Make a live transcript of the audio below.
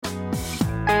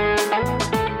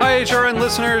HRN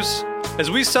listeners.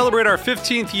 As we celebrate our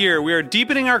 15th year, we are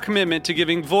deepening our commitment to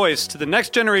giving voice to the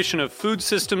next generation of food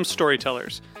systems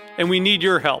storytellers, and we need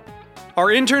your help. Our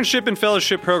internship and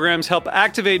fellowship programs help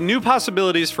activate new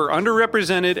possibilities for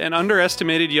underrepresented and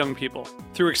underestimated young people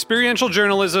through experiential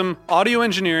journalism, audio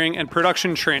engineering, and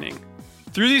production training.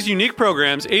 Through these unique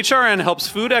programs, HRN helps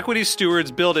food equity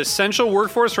stewards build essential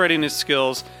workforce readiness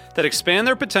skills that expand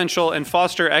their potential and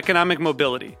foster economic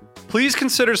mobility. Please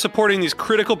consider supporting these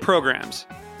critical programs.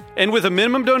 And with a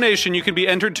minimum donation, you can be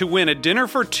entered to win a dinner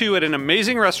for two at an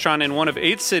amazing restaurant in one of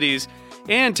 8 cities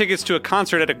and tickets to a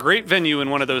concert at a great venue in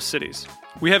one of those cities.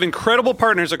 We have incredible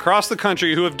partners across the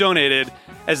country who have donated,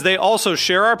 as they also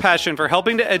share our passion for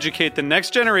helping to educate the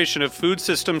next generation of food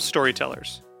systems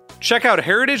storytellers. Check out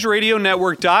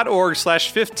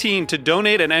heritageradionetwork.org/15 to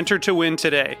donate and enter to win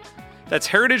today. That's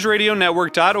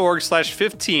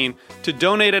heritageradionetwork.org/15 to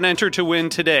donate and enter to win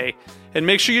today. And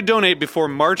make sure you donate before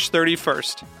March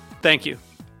 31st. Thank you.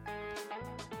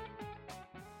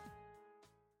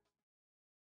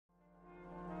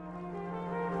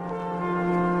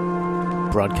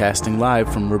 Broadcasting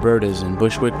live from Roberta's in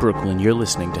Bushwick, Brooklyn, you're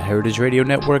listening to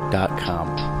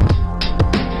heritageradionetwork.com.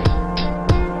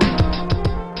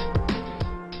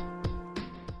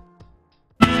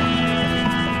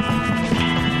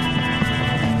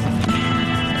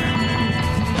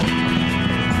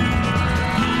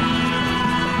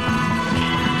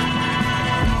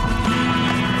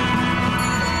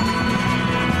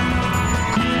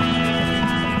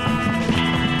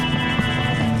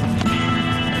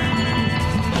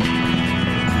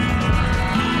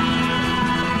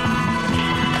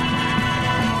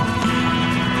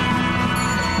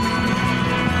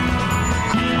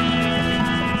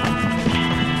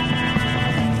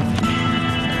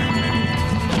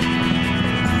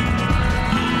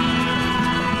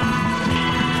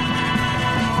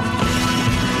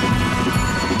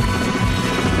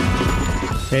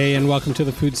 Hey, and welcome to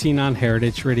the Food Scene on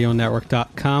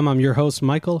heritageradionetwork.com. I'm your host,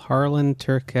 Michael Harlan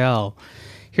Turkel,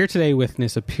 here today with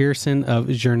Nissa Pierson of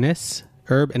Nissa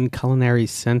Herb and Culinary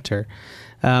Center.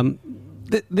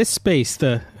 This space,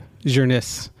 the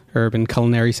Nissa Herb and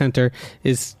Culinary Center,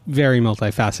 is very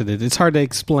multifaceted. It's hard to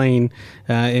explain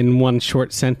in one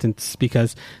short sentence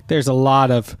because there's a lot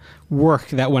of work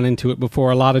that went into it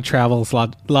before, a lot of travels,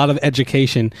 a lot of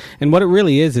education. And what it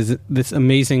really is this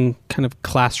amazing kind of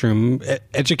classroom,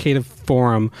 educative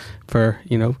forum for,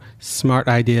 smart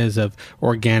ideas of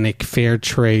organic, fair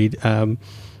trade,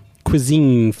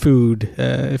 cuisine, food,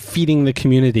 feeding the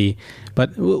community.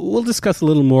 But we'll discuss a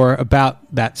little more about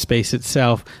that space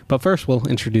itself. But first, we'll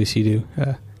introduce you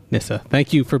to Nissa.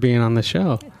 Thank you for being on the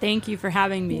show. Thank you for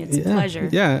having me. It's a pleasure.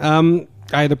 Yeah.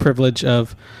 I had the privilege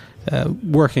of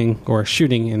working or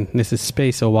shooting in Nissa's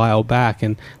space a while back.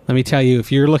 And let me tell you, if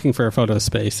you're looking for a photo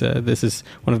space, this is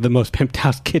one of the most pimped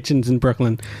out kitchens in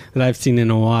Brooklyn that I've seen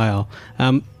in a while.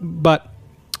 But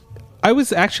I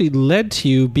was actually led to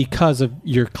you because of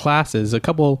your classes. A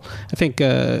couple, I think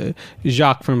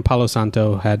Jacques from Palo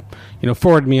Santo had,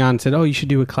 forwarded me on and said, oh, you should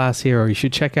do a class here, or you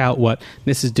should check out what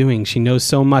Nissa's doing. She knows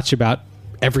so much about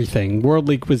everything,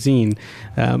 worldly cuisine.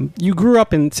 You grew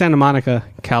up in Santa Monica,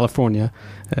 California,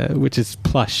 which is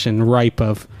plush and ripe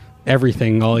of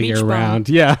everything all year round.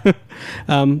 Yeah.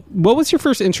 What was your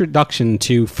first introduction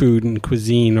to food and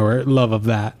cuisine or love of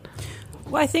that?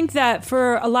 Well, I think that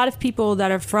for a lot of people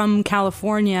that are from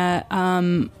California,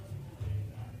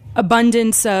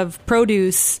 abundance of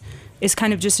produce is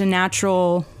kind of just a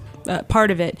natural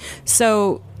part of it.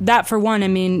 So that, for one,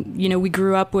 we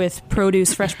grew up with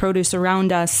produce, fresh produce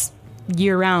around us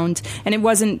year round, and it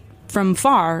wasn't from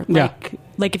far,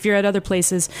 like if you're at other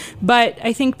places. But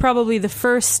I think probably the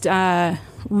first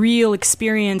real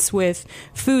experience with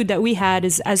food that we had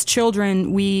is, as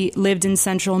children, we lived in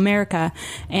Central America,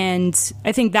 and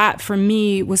I think that for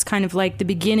me was kind of like the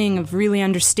beginning of really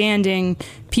understanding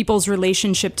people's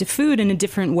relationship to food in a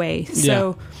different way.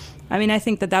 So I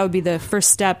think that would be the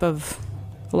first step of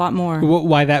a lot more.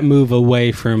 Why that move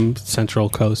away from Central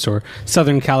Coast or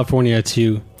Southern California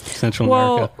to Central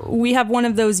America? Well, we have one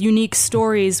of those unique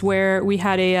stories where we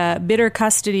had a bitter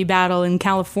custody battle in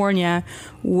California,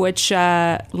 which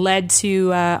led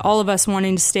to all of us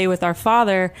wanting to stay with our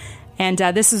father. And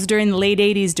this was during the late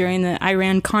 80s, during the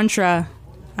Iran-Contra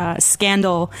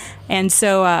scandal. And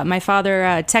so my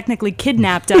father technically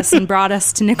kidnapped us and brought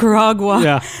us to Nicaragua.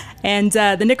 Yeah. And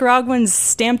the Nicaraguans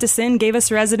stamped us in, gave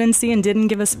us residency, and didn't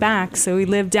give us back. So we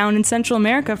lived down in Central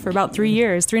America for about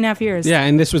 3.5 years. Yeah,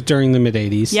 and this was during the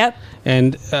mid-'80s. Yep.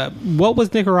 And what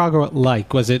was Nicaragua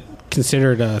like? Was it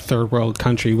considered a third world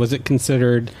country? Was it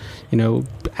considered,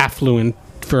 affluent,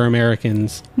 for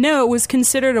Americans. No, it was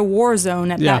considered a war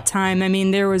zone at that time. I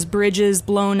mean, there was bridges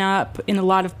blown up in a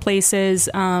lot of places.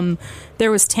 There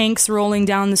was tanks rolling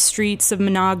down the streets of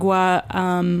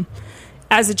Managua.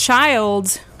 As a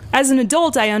child, as an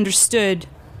adult, I understood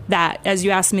that, as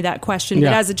you asked me that question.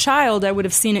 But as a child, I would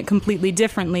have seen it completely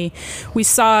differently. We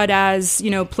saw it as,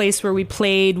 a place where we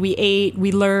played, we ate,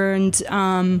 we learned.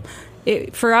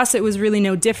 For us, it was really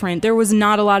no different. There was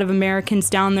not a lot of Americans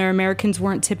down there. Americans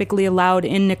weren't typically allowed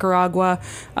in Nicaragua.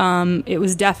 It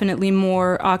was definitely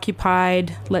more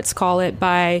occupied, let's call it,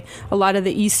 by a lot of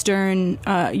the Eastern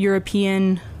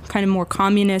European, kind of more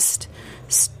communist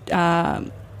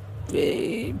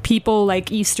people,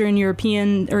 like Eastern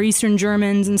European or Eastern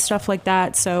Germans and stuff like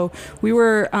that. So we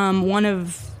were one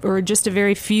of, or just a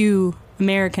very few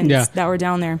Americans that were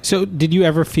down there. So did you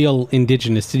ever feel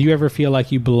indigenous? Did you ever feel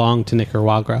like you belonged to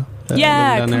Nicaragua?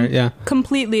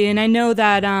 Completely. And I know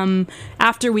that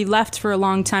after we left for a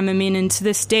long time, I mean, and to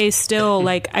this day still,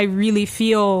 like, I really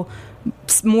feel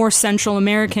more Central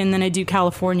American than I do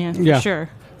California, for sure.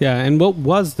 Yeah, and what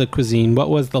was the cuisine? What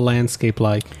was the landscape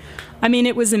like? I mean,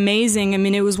 it was amazing. I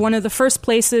mean, it was one of the first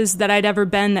places that I'd ever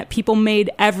been that people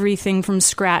made everything from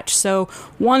scratch. So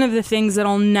one of the things that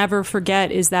I'll never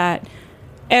forget is that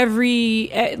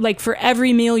for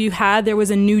every meal you had, there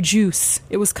was a new juice.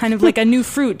 It was kind of like a new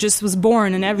fruit just was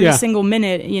born in every single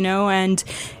minute, and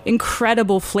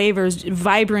incredible flavors,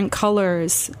 vibrant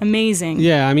colors, amazing.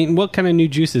 Yeah, I mean, what kind of new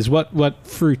juices? What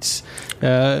fruits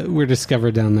were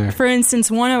discovered down there? For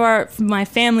instance, one of my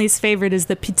family's favorite is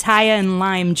the pitaya and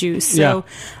lime juice. So,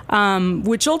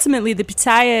 which ultimately the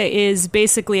pitaya is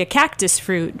basically a cactus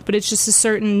fruit, but it's just a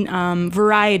certain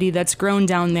variety that's grown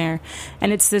down there,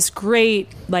 and it's this great,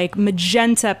 like,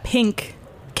 magenta pink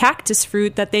cactus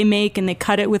fruit that they make, and they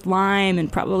cut it with lime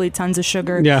and probably tons of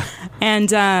sugar. Yeah.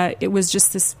 And it was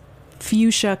just this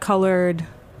fuchsia colored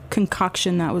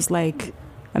concoction that was like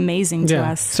amazing to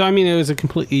us. So I mean, it was a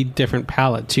completely different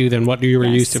palate too than what you were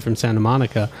used to from Santa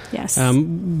Monica. Yes.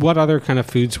 What other kind of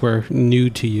foods were new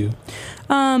to you?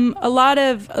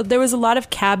 There was a lot of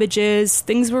cabbages.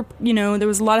 Things were, there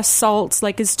was a lot of salts,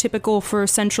 like is typical for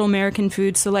Central American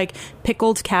food. So like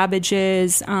pickled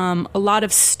cabbages, a lot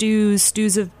of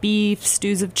stews of beef,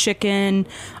 stews of chicken,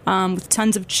 with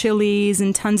tons of chilies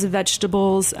and tons of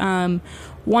vegetables.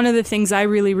 One of the things I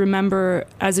really remember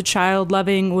as a child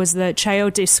loving was the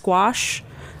chayote squash,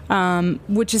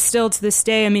 which is still to this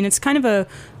day. I mean, it's kind of a,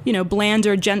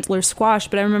 blander, gentler squash,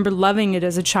 but I remember loving it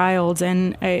as a child,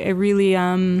 and I really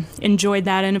enjoyed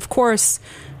that. And of course,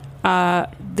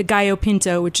 the gallo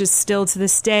pinto, which is still to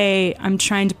this day, I'm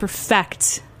trying to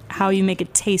perfect how you make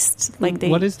it taste like they...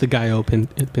 What is the gallo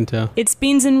pinto? It's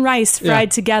beans and rice fried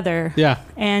together. Yeah.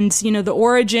 And, the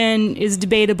origin is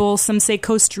debatable. Some say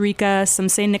Costa Rica, some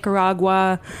say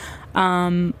Nicaragua,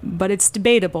 but it's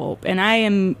debatable. And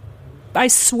I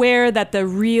swear that the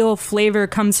real flavor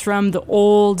comes from the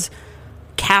old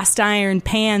cast iron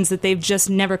pans that they've just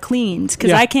never cleaned,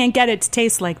 because I can't get it to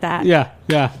taste like that.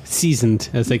 Yeah, seasoned,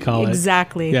 as they call it.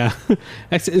 Exactly. Yeah.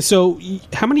 So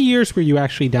how many years were you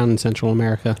actually down in Central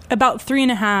America? About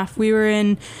 3.5. We were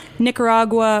in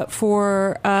Nicaragua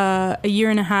for a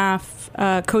year and a half,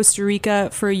 Costa Rica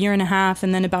for a year and a half,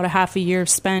 and then about a half a year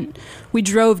spent. We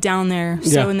drove down there,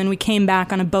 and then we came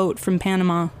back on a boat from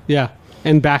Panama. Yeah,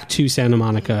 and back to Santa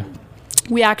Monica.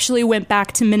 We actually went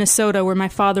back to Minnesota, where my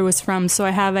father was from, so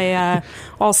I have a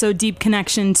also deep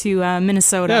connection to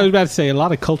Minnesota. Yeah, I was about to say, a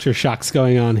lot of culture shocks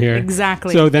going on here.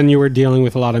 Exactly. So then you were dealing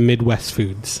with a lot of Midwest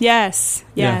foods. Yes.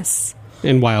 Yeah.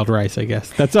 And wild rice, I guess.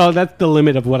 That's all. That's the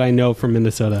limit of what I know from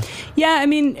Minnesota. Yeah, I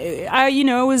mean, I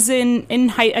was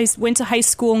I went to high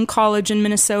school and college in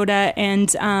Minnesota, and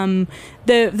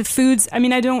the foods. I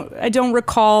mean, I don't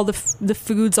recall the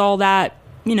foods all that,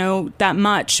 that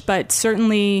much, but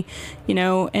certainly,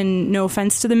 and no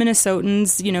offense to the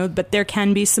Minnesotans, but there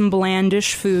can be some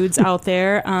blandish foods out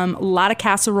there. A lot of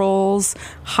casseroles,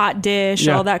 hot dish,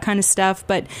 all that kind of stuff.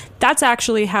 But that's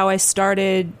actually how I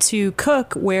started to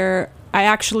cook, where I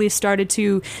actually started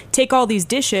to take all these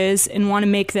dishes and want to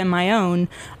make them my own.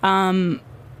 When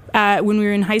we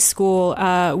were in high school,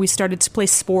 we started to play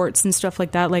sports and stuff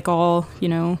like that, like all,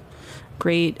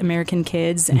 great American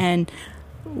kids. And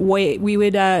we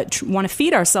would want to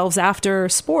feed ourselves after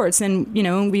sports, and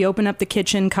we open up the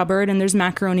kitchen cupboard and there's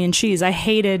macaroni and cheese. I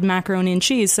hated macaroni and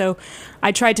cheese, so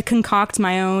I tried to concoct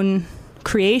my own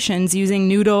creations using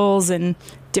noodles and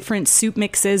different soup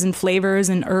mixes and flavors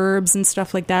and herbs and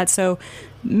stuff like that. So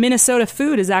Minnesota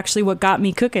food is actually what got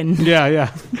me cooking.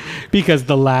 Yeah. Because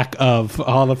the lack of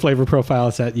all the flavor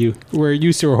profiles that you were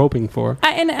used to or hoping for.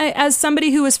 As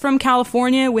somebody who was from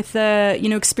California with the,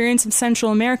 experience in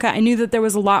Central America, I knew that there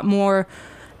was a lot more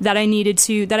that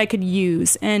I could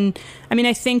use. And I mean,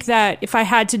 I think that if I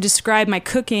had to describe my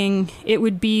cooking, it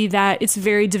would be that it's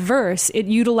very diverse. It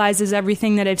utilizes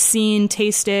everything that I've seen,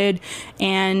 tasted,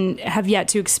 and have yet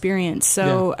to experience.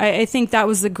 So I think that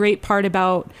was the great part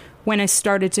about when I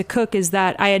started to cook, is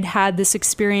that I had this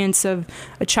experience of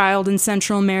a child in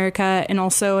Central America and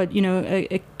also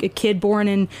a kid born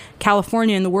in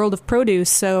California in the world of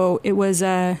produce. So it was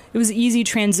an easy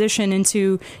transition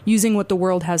into using what the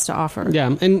world has to offer.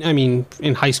 Yeah, and I mean,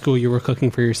 in high school you were cooking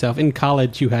for yourself. In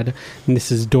college you had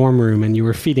Nissa's dorm room and you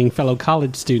were feeding fellow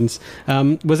college students.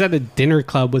 Was that a dinner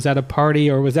club? Was that a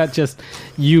party, or was that just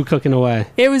you cooking away?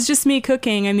 It was just me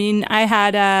cooking. I mean, I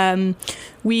had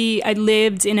I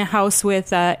lived in a house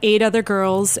with 8 other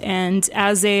girls, and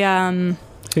as a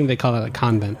I think they call that a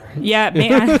convent, right? Yeah,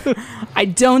 man, I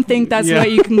don't think that's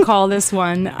what you can call this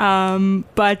one,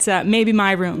 but maybe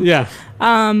my room. Yeah.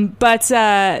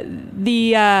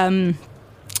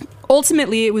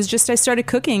 Ultimately, it was just I started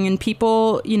cooking, and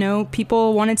people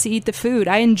wanted to eat the food.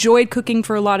 I enjoyed cooking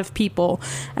for a lot of people,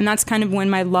 and that's kind of when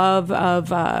my love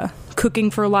of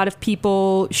cooking for a lot of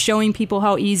people, showing people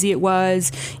how easy it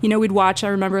was. We'd watch, I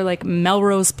remember, like,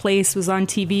 Melrose Place was on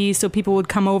TV, so people would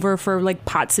come over for, like,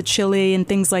 pots of chili and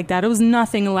things like that. It was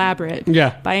nothing elaborate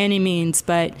by any means,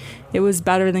 but it was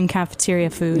better than cafeteria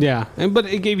food. Yeah, but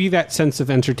it gave you that sense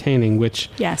of entertaining, which,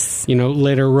 yes,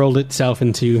 later rolled itself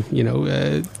into,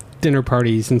 dinner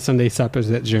parties and Sunday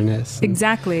suppers at Jeunesse.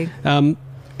 Exactly. And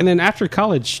then after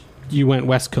college, you went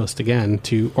West Coast again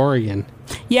to Oregon.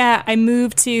 Yeah,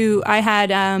 I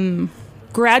had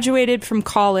graduated from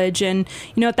college, and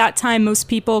at that time most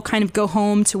people kind of go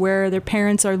home to where their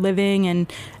parents are living,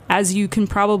 and as you can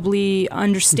probably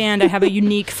understand, I have a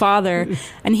unique father,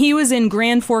 and he was in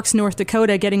Grand Forks, North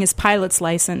Dakota getting his pilot's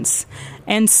license.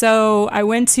 And so I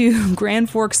went to Grand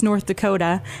Forks, North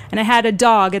Dakota, and I had a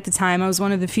dog at the time. I was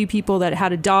one of the few people that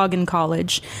had a dog in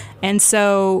college. And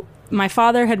so my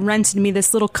father had rented me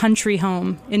this little country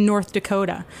home in North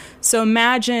Dakota. So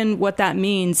imagine what that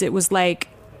means. It was like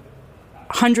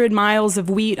 100 miles of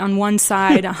wheat on one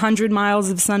side, 100 miles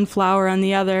of sunflower on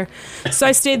the other. So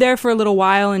I stayed there for a little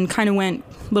while and kind of went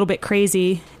a little bit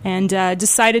crazy, and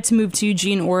decided to move to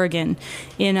Eugene, Oregon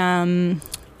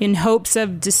in hopes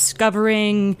of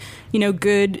discovering,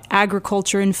 good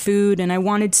agriculture and food. And I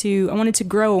wanted to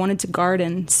grow, I wanted to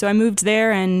garden. So I moved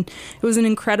there, and it was an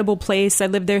incredible place. I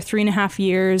lived there 3.5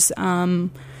 years.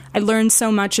 I learned so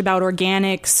much about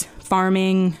organics,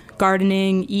 farming,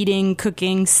 gardening, eating,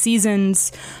 cooking,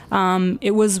 seasons.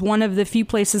 It was one of the few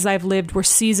places I've lived where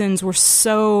seasons were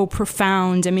so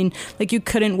profound. I mean, like, you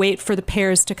couldn't wait for the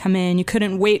pears to come in. You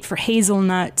couldn't wait for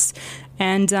hazelnuts.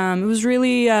 And it was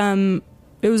really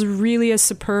a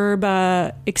superb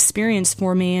experience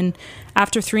for me. And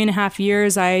after 3.5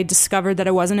 years, I discovered that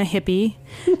I wasn't a hippie,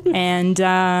 and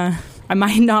I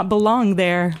might not belong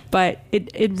there, but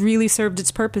it really served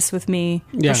its purpose with me,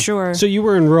 for sure. So you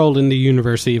were enrolled in the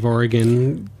University of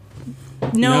Oregon?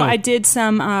 No, I did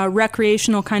some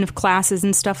recreational kind of classes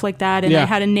and stuff like that, and I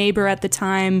had a neighbor at the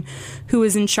time who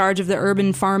was in charge of the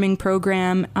urban farming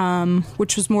program,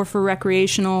 which was more for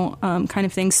recreational kind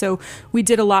of things. So we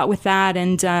did a lot with that,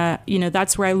 and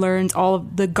that's where I learned all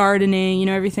of the gardening,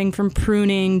 everything from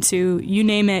pruning to you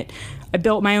name it. I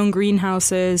built my own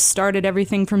greenhouses, started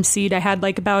everything from seed. I had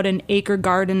like about an acre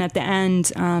garden at the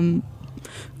end,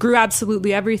 grew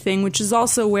absolutely everything, which is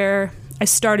also where I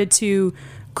started to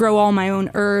grow all my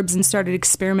own herbs and started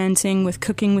experimenting with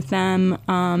cooking with them,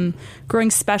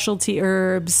 growing specialty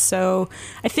herbs. So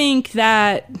I think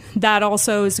that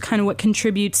also is kind of what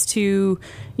contributes to,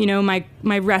 my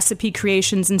recipe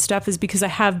creations and stuff, is because I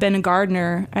have been a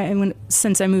gardener.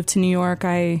 Since I moved to New York,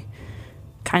 I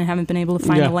kind of haven't been able to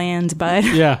find the land, but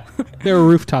there are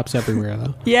rooftops everywhere,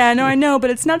 though. Yeah, no, I know, but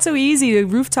it's not so easy to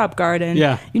rooftop garden.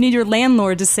 Yeah, you need your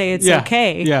landlord to say it's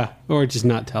okay. Yeah, or just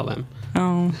not tell them.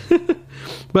 Oh.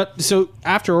 But so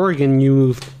after Oregon, you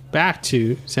moved back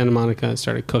to Santa Monica and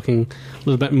started cooking a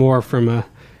little bit more from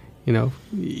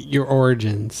your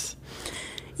origins.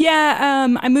 Yeah,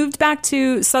 I moved back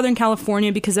to Southern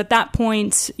California because at that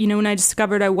point, when I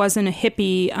discovered I wasn't a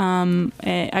hippie,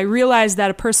 I realized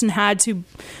that a person had to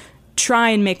try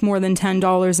and make more than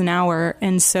 $10 an hour.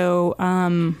 And so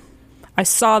I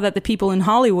saw that the people in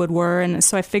Hollywood were, and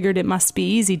so I figured it must be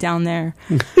easy down there.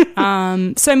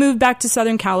 So I moved back to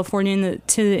Southern California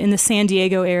in the San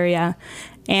Diego area.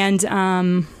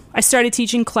 And I started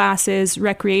teaching classes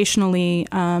recreationally,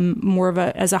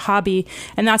 as a hobby,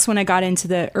 and that's when I got into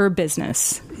the herb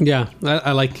business. Yeah,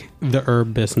 I like the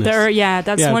herb business.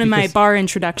 That's one of my bar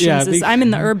introductions. Is I'm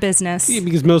in the herb business. Yeah,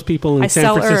 because most people in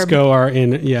San Francisco are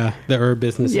in the herb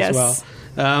business as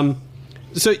well.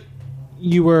 So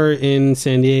you were in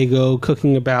San Diego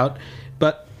cooking about,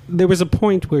 but there was a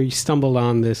point where you stumbled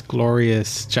on this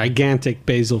glorious, gigantic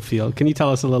basil field. Can you tell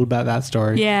us a little about that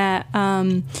story? Yeah.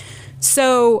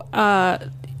 So,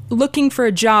 looking for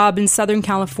a job in Southern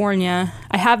California,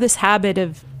 I have this habit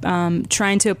of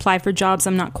trying to apply for jobs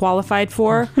I'm not qualified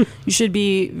for. You should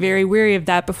be very wary of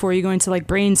that before you go into like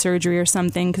brain surgery or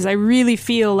something, because I really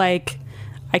feel like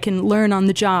I can learn on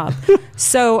the job.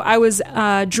 So I was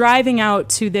driving out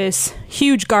to this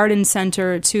huge garden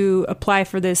center to apply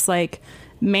for this like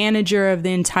manager of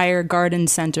the entire garden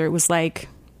center. It was like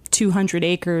 200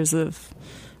 acres of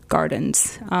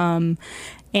gardens.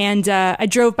 And I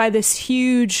drove by this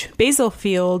huge basil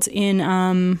field in,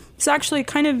 it's actually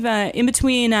kind of in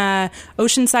between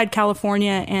Oceanside,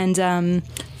 California and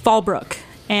Fallbrook.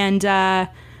 And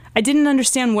I didn't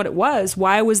understand what it was.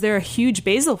 Why was there a huge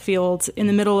basil field in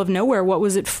the middle of nowhere? What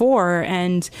was it for?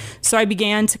 And so I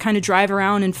began to kind of drive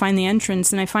around and find the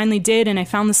entrance. And I finally did. And I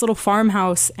found this little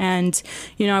farmhouse. And,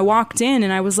 I walked in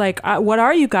and I was like, what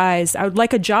are you guys? I would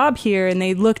like a job here. And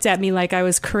they looked at me like I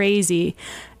was crazy.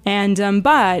 And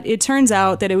but it turns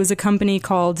out that it was a company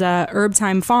called Herb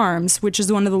Time Farms, which is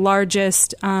one of the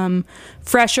largest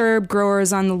fresh herb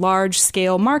growers on the large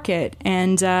scale market.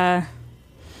 And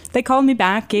they called me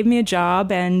back, gave me a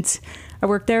job, and I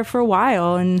worked there for a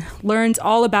while and learned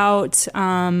all about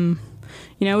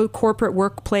corporate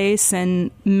workplace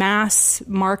and mass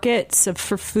markets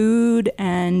for food,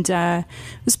 and it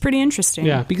was pretty interesting.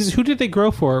 Yeah, because who did they grow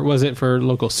for? Was it for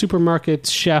local supermarkets,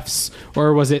 chefs,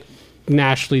 or was it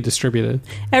nationally distributed?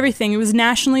 Everything. It was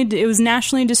nationally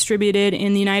distributed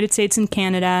in the United States and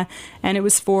Canada, and it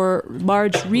was for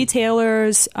large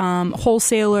retailers,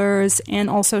 wholesalers, and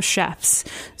also chefs.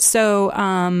 So,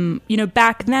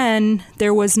 back then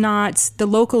there was not the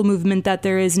local movement that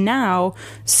there is now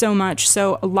so much.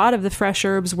 So a lot of the fresh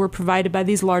herbs were provided by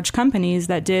these large companies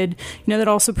that that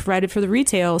also provided for the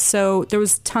retail. So there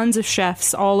was tons of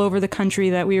chefs all over the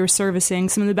country that we were servicing,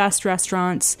 some of the best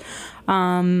restaurants.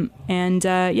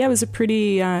 It was a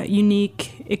pretty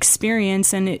unique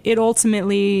experience, and it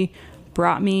ultimately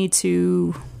brought me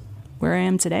to where I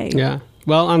am today. Yeah.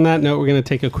 Well, on that note, we're going to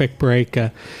take a quick break,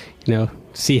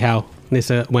 see how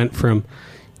Nissa went from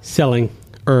selling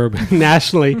herb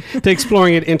nationally to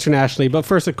exploring it internationally. But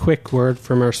first, a quick word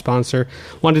from our sponsor.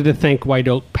 Wanted to thank White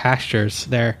Oak Pastures.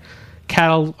 Their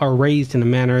cattle are raised in a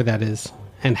manner that is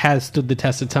and has stood the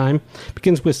test of time.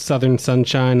 Begins with southern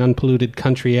sunshine, unpolluted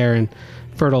country air, and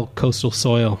fertile coastal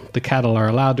soil. The cattle are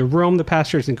allowed to roam the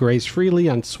pastures and graze freely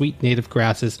on sweet native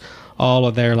grasses all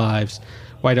of their lives.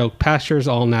 White Oak Pastures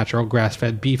all-natural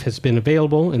grass-fed beef has been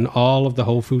available in all of the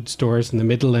Whole Food stores in the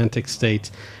Mid-Atlantic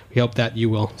states. We hope that you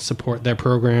will support their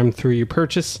program through your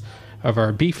purchase of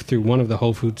our beef through one of the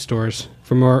Whole Food stores.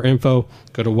 For more info,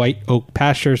 go to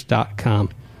whiteoakpastures.com.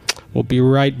 We'll be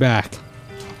right back.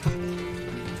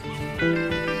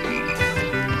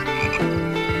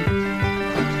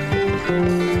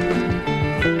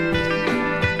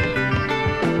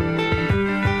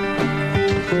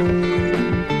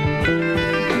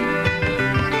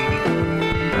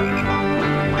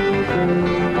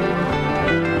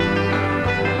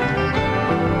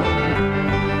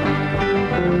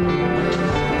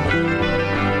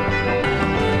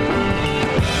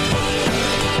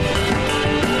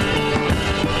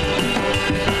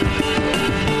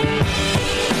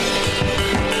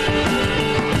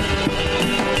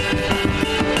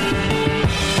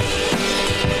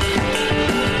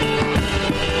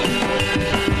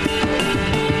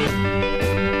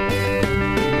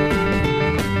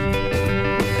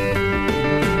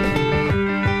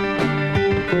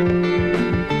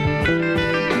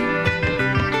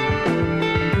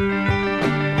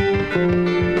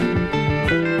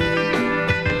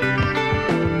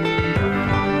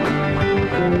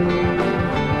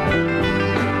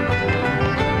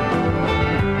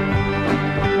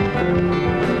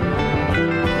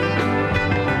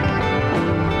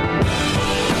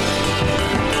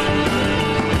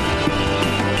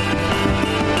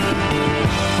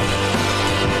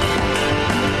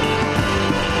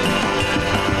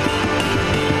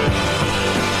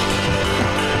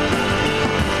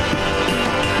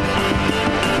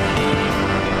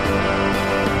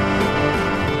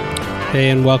 Hey,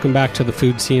 and welcome back to the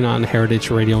Food Scene on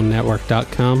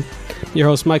heritageradionetwork.com. Your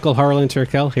host, Michael Harlan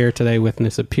Turkel, here today with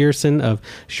Nissa Pierson of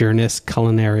Jeunesse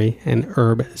Culinary and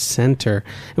Herb Center.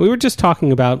 And we were just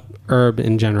talking about herbs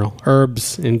in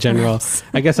general.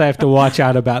 I guess I have to watch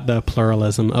out about the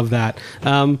pluralism of that.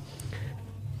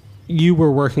 You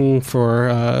were working for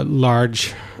a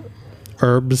large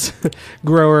herbs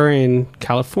grower in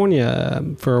California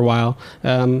for a while.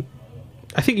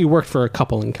 I think you worked for a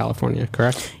couple in California,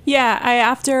 correct? Yeah,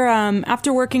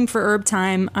 after working for Herb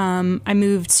Time, I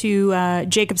moved to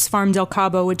Jacob's Farm Del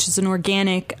Cabo, which is an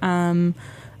organic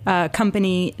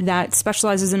company that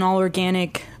specializes in all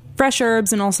organic fresh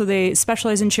herbs, and also they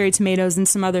specialize in cherry tomatoes and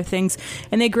some other things.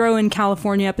 And they grow in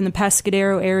California, up in the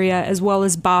Pescadero area, as well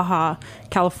as Baja,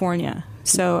 California.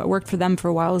 So I worked for them for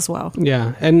a while as well.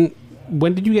 Yeah, and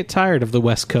when did you get tired of the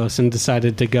West Coast and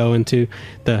decided to go into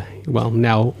the, well,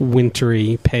 now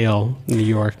wintry, pale New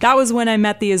York? That was when I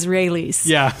met the Israelis.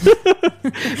 Yeah.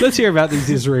 Let's hear about these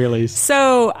Israelis.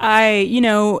 So I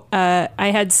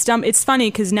had it's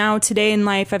funny because now today in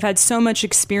life, I've had so much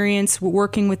experience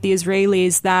working with the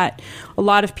Israelis that a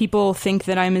lot of people think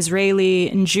that I'm Israeli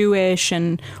and Jewish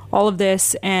and all of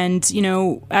this. And,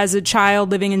 as a child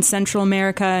living in Central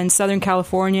America and Southern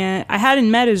California, I hadn't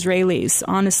met Israelis,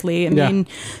 honestly. I mean,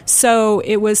 so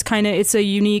it was it's a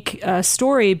unique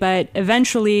story, but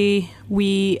eventually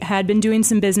we had been doing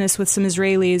some business with some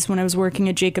Israelis when I was working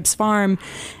at Jacob's Farm,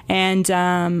 and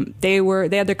they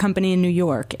had their company in New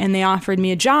York, and they offered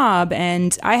me a job,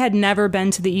 and I had never been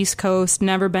to the East Coast,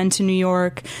 never been to New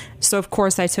York, so of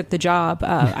course I took the job.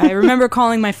 I remember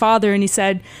calling my father, and he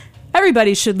said,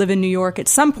 everybody should live in New York at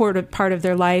some part of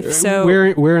their life. So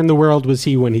where in the world was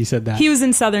he when he said that? He was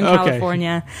in Southern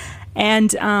California.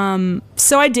 And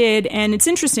so I did, and it's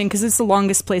interesting because it's the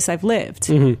longest place I've lived.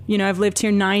 Mm-hmm. I've lived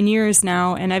here 9 years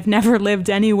now, and I've never lived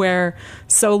anywhere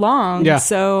so long. Yeah.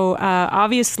 So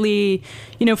obviously,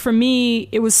 for me,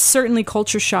 it was certainly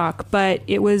culture shock, but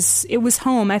it was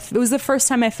home. It was the first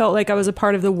time I felt like I was a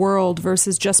part of the world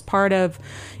versus just part of,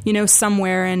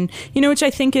 somewhere. And, which I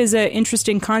think is an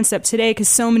interesting concept today because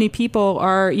so many people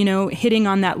are, hitting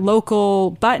on that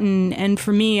local button. And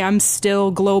for me, I'm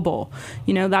still global.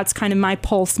 That's kind of my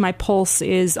pulse. My pulse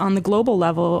is on the global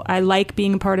level. I like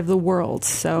being a part of the world.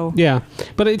 So yeah,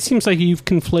 but it seems like you've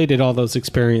conflated all those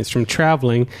experiences from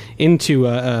traveling into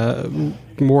a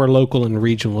more local and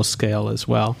regional scale as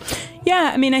well.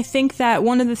 Yeah, I think that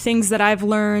one of the things that I've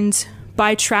learned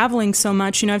by traveling so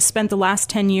much, I've spent the last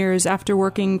 10 years after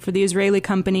working for the Israeli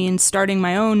company and starting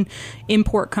my own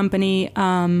import company.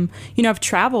 I've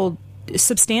traveled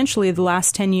substantially the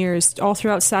last 10 years all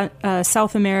throughout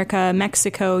South America,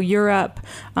 Mexico, Europe,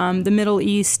 the Middle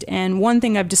East. And one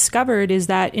thing I've discovered is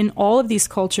that in all of these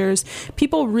cultures,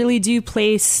 people really do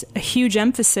place a huge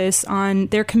emphasis on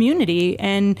their community.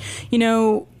 And,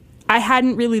 I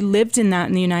hadn't really lived in that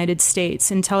in the United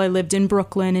States until I lived in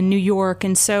Brooklyn and New York.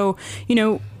 And so,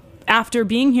 after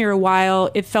being here a while,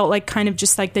 it felt like kind of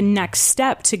just like the next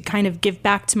step to kind of give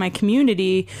back to my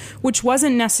community, which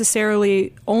wasn't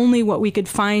necessarily only what we could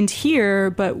find here,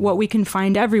 but what we can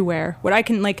find everywhere.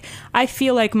 I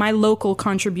feel like my local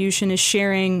contribution is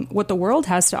sharing what the world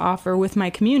has to offer with my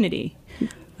community.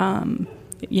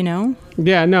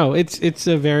 Yeah, no, it's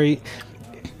a very...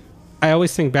 I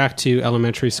always think back to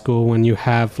elementary school when you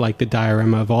have like the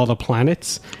diorama of all the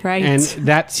planets. Right. And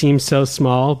that seems so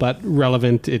small, but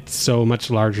relevant. It's so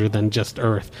much larger than just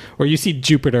Earth. Or you see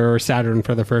Jupiter or Saturn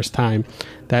for the first time.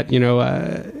 That,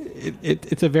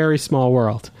 it's a very small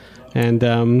world. And,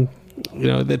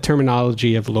 the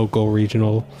terminology of local,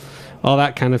 regional, all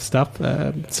that kind of stuff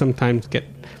sometimes get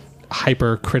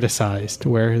hyper criticized.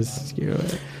 Whereas,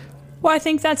 Well, I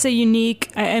think that's a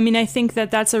unique, I think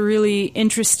that that's a really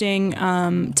interesting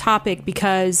topic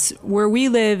because where we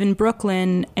live in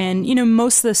Brooklyn and,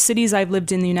 most of the cities I've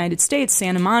lived in the United States,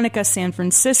 Santa Monica, San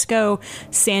Francisco,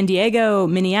 San Diego,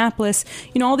 Minneapolis,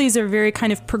 all these are very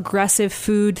kind of progressive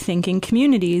food thinking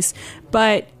communities.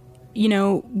 But,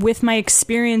 with my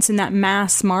experience in that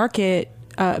mass market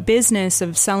business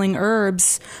of selling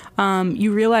herbs,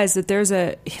 you realize that there's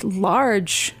a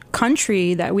large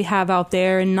country that we have out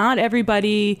there, and not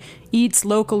everybody eats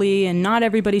locally and not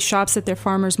everybody shops at their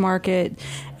farmer's market.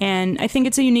 And I think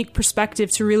it's a unique perspective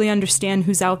to really understand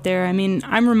who's out there.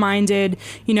 I'm reminded,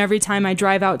 every time I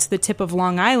drive out to the tip of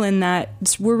Long Island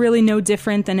that we're really no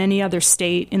different than any other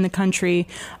state in the country.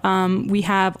 We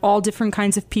have all different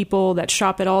kinds of people that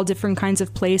shop at all different kinds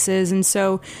of places. And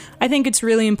so I think it's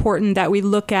really important that we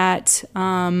look at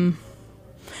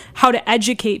how to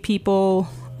educate people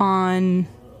on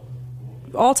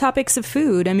all topics of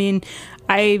food.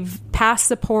 I've passed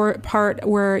the part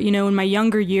where, in my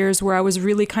younger years where I was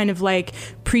really kind of like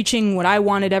preaching what I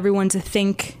wanted everyone to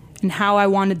think and how I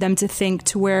wanted them to think,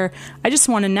 to where I just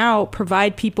want to now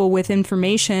provide people with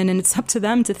information, and it's up to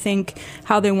them to think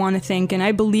how they want to think. And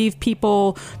I believe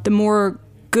people, the more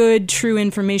good, true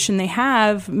information they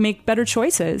have, make better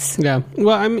choices. Yeah.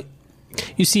 Well,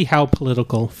 you see how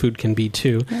political food can be,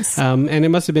 too. Yes. And it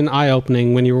must have been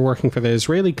eye-opening when you were working for the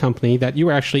Israeli company that you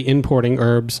were actually importing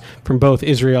herbs from both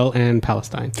Israel and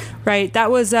Palestine. Right.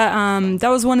 That was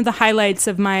one of the highlights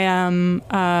of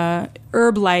my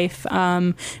herb life,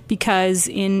 because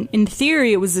in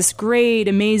theory it was this great,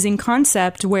 amazing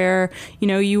concept where,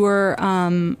 you were...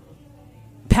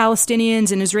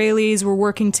 Palestinians and Israelis were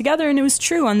working together, and it was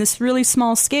true on this really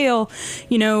small scale.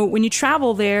 When you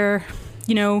travel there,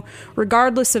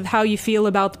 regardless of how you feel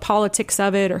about the politics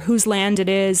of it or whose land it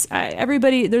is,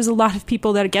 there's a lot of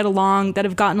people that get along, that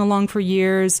have gotten along for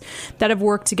years, that have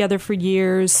worked together for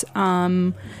years.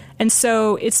 And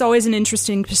so it's always an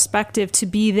interesting perspective to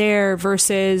be there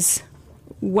versus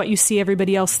what you see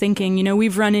everybody else thinking. We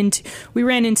ran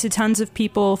into tons of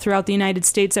people throughout the United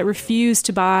States that refuse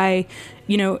to buy,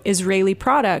 Israeli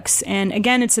products. And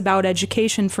again, it's about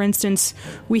education. For instance,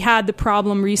 we had the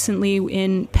problem recently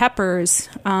in peppers.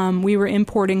 We were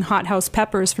importing hothouse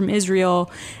peppers from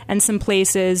Israel, and some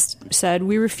places said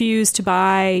we refuse to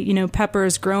buy,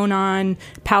 peppers grown on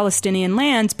Palestinian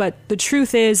lands. But the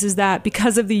truth is that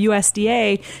because of the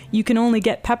USDA, you can only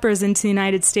get peppers into the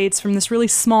United States from this really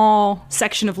small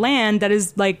section of land that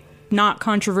is not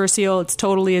controversial. It's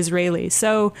totally Israeli.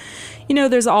 So,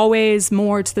 there's always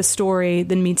more to the story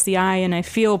than meets the eye. And I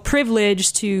feel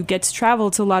privileged to get to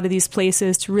travel to a lot of these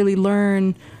places to really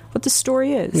learn what the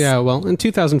story is. Yeah, well, in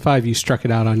 2005, you struck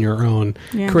it out on your own,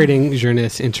 creating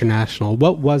Journesse International.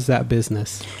 What was that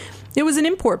business? It was an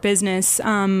import business.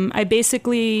 I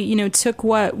basically, took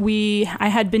what I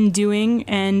had been doing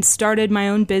and started my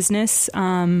own business.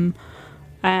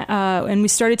 And we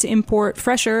started to import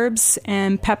fresh herbs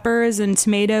and peppers and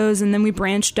tomatoes, and then we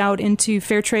branched out into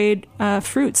fair trade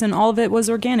fruits, and all of it was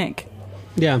organic.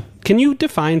 Yeah. Can you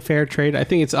define fair trade? I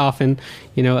think it's often,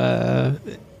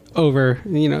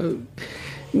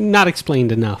 not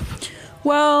explained enough.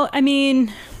 Well,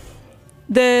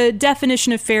 the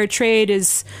definition of fair trade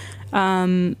is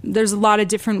there's a lot of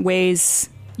different ways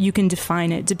you can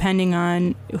define it depending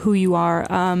on who you are.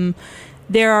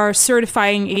 There are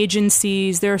certifying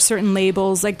agencies. There are certain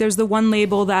labels. There's the one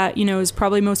label that, is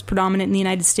probably most predominant in the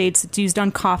United States. It's used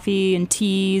on coffee and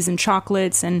teas and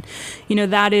chocolates. And,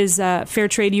 that is Fair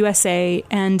Trade USA.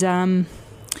 And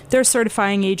they're a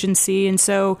certifying agency. And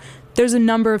so there's a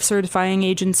number of certifying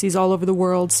agencies all over the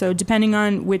world. So depending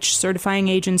on which certifying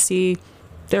agency,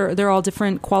 they're all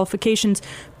different qualifications.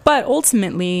 But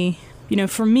ultimately...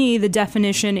 for me, the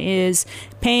definition is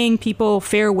paying people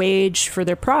fair wage for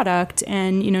their product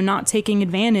and, not taking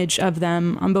advantage of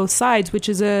them on both sides, which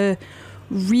is a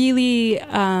really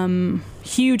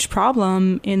huge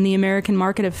problem in the American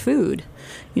market of food.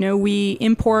 We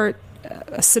import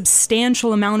a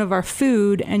substantial amount of our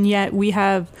food, and yet we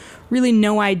have really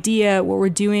no idea what we're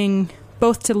doing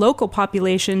both to local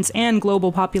populations and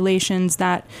global populations,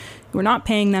 that we're not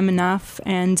paying them enough,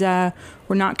 and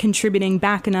we're not contributing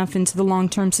back enough into the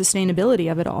long-term sustainability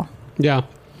of it all. Yeah.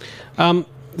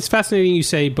 It's fascinating you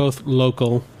say both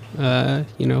local,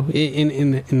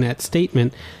 in that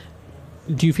statement.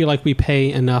 Do you feel like we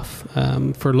pay enough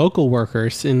for local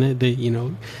workers in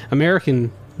the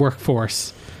American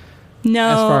workforce? No.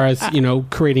 As far as,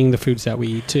 creating the foods that we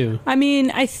eat, too.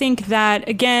 I think that,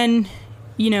 again,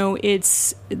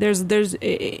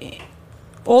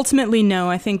 ultimately, no.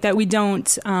 I think that we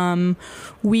don't.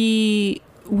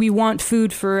 We want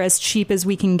food for as cheap as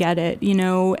we can get it,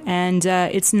 and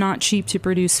it's not cheap to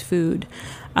produce food.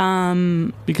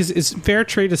 Because is fair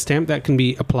trade a stamp that can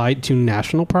be applied to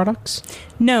national products?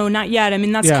 No, not yet.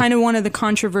 That's kind of one of the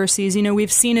controversies.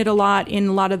 We've seen it a lot in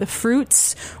a lot of the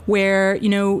fruits where,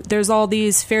 there's all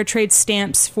these fair trade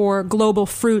stamps for global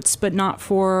fruits, but not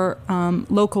for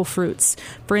local fruits.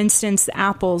 For instance, the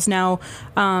apples. Now,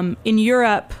 in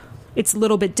Europe, it's a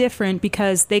little bit different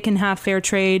because they can have fair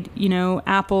trade,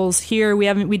 apples. Here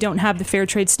we don't have the fair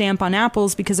trade stamp on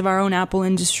apples because of our own apple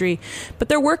industry, but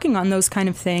they're working on those kind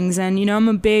of things. And, I'm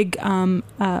a big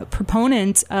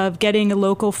proponent of getting a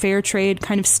local fair trade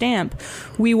kind of stamp.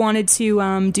 We wanted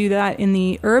to do that in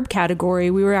the herb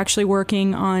category. We were actually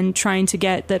working on trying to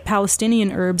get the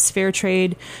Palestinian herbs fair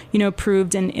trade,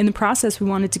 approved. And in the process, we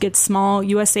wanted to get small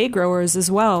USA growers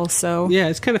as well. So yeah,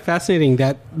 it's kind of fascinating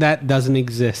that doesn't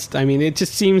exist. It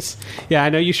just seems,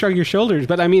 I know you shrug your shoulders,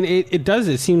 but it does.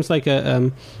 It seems like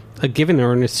a given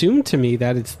or an assumed to me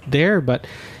that it's there, but,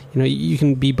 you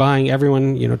can be buying,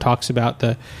 everyone, talks about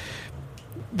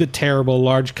the terrible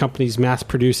large companies mass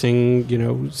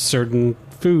producing, certain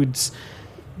foods,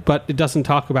 but it doesn't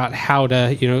talk about how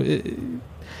to,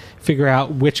 figure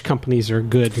out which companies are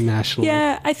good nationally.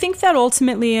 Yeah, I think that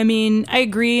ultimately, I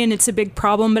agree, and it's a big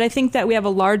problem, but I think that we have a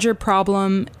larger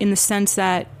problem in the sense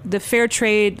that the fair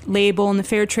trade label and the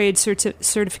fair trade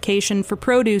certification for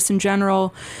produce in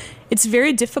general, it's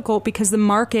very difficult because the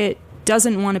market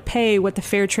doesn't want to pay what the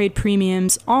fair trade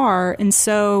premiums are. And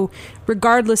so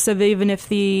regardless of even if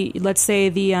let's say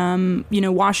the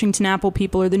Washington apple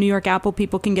people or the New York apple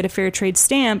people can get a fair trade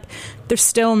stamp, they're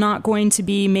still not going to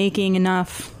be making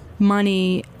enough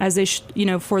money as they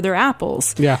for their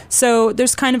apples. Yeah. So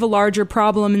there's kind of a larger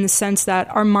problem in the sense that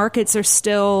our markets are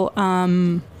still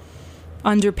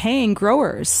underpaying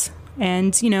growers.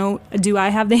 And, do I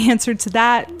have the answer to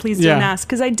that? Please don't ask,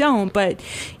 because I don't. But,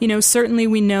 certainly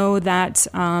we know that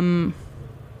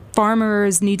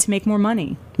farmers need to make more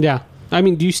money. Yeah.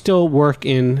 Do you still work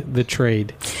in the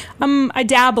trade? I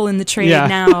dabble in the trade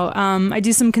now. I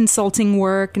do some consulting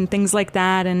work and things like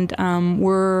that. And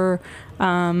we're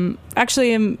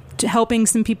actually helping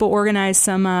some people organize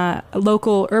some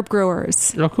local herb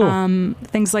growers. Oh, cool.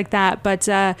 Things like that. But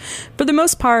for the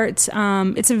most part,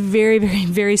 it's a very, very,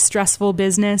 very stressful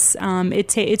business.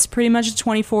 It's pretty much a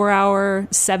 24-hour,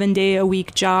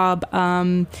 7-day-a-week job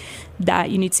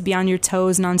that you need to be on your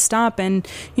toes nonstop. And,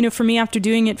 for me, after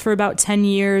doing it for about 10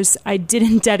 years, I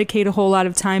didn't dedicate a whole lot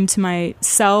of time to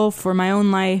myself or my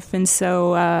own life. And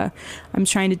so I'm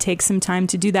trying to take some time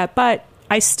to do that. But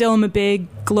I still am a big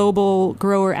global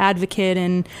grower advocate,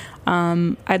 and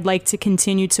I'd like to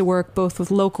continue to work both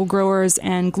with local growers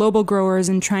and global growers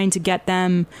and trying to get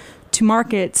them to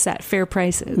markets at fair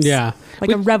prices. Yeah.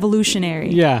 A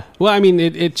revolutionary. Yeah. Well,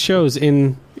 it shows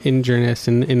in Journess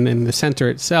and in the center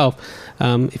itself.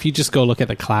 If you just go look at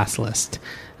the class list,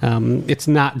 it's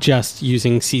not just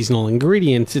using seasonal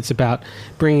ingredients. It's about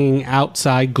bringing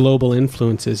outside global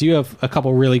influences. You have a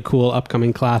couple really cool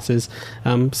upcoming classes,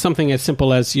 something as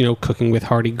simple as, cooking with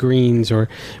hearty greens or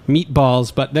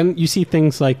meatballs. But then you see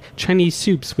things like Chinese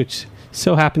soups, which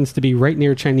so happens to be right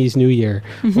near Chinese New Year.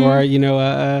 Mm-hmm.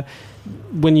 Or,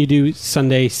 when you do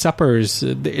Sunday suppers,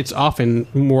 it's often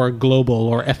more global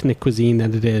or ethnic cuisine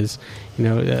than it is,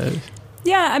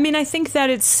 Yeah, I think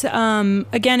that it's,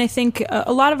 again, I think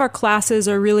a lot of our classes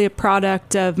are really a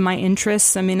product of my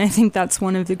interests. I think that's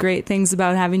one of the great things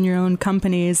about having your own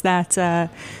company is that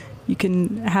you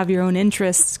can have your own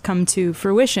interests come to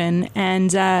fruition. And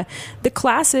the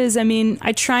classes,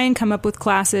 I try and come up with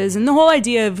classes. And the whole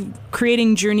idea of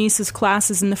creating Journes's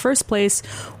classes in the first place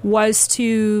was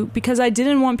because I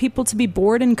didn't want people to be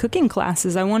bored in cooking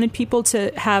classes. I wanted people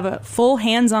to have a full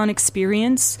hands-on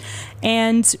experience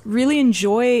and really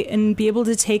enjoy and be able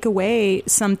to take away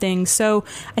something. So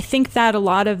I think that a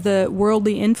lot of the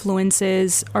worldly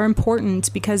influences are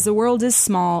important because the world is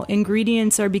small.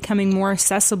 Ingredients are becoming more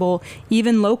accessible,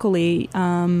 even locally.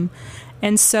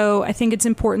 And so I think it's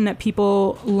important that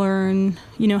people learn,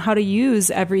 how to use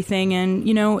everything. And,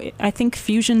 I think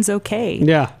fusion's okay.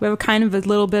 Yeah. We have kind of a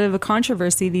little bit of a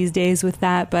controversy these days with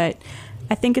that, but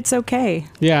I think it's okay.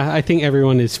 Yeah, I think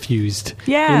everyone is fused.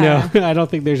 Yeah. I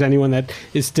don't think there's anyone that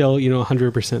is still,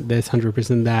 100% this,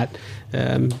 100% that.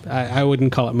 I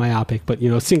wouldn't call it myopic, but,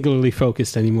 singularly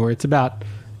focused anymore. It's about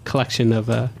collection of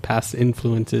past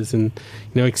influences and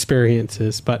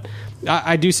experiences. But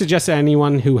I do suggest that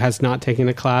anyone who has not taken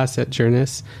a class at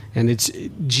Journes, and it's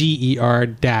GER-NIS.com,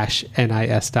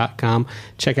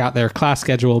 check out their class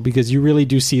schedule because you really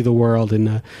do see the world in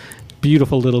a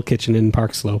beautiful little kitchen in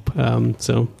Park Slope.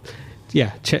 So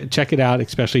yeah, check it out,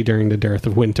 especially during the dearth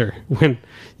of winter when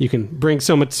you can bring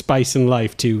so much spice and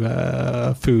life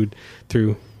to food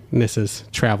through Nissa's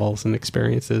travels and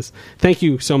experiences. Thank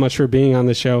you so much for being on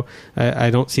the show. I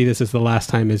don't see this as the last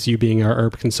time as you being our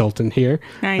herb consultant here.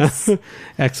 Nice.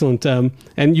 Excellent. And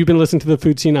you've been listening to The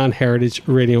Food Scene on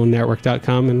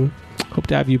heritageradionetwork.com, and hope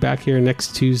to have you back here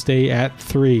next Tuesday at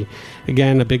 3.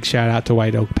 Again, a big shout out to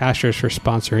White Oak Pastures for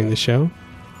sponsoring the show.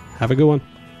 Have a good one.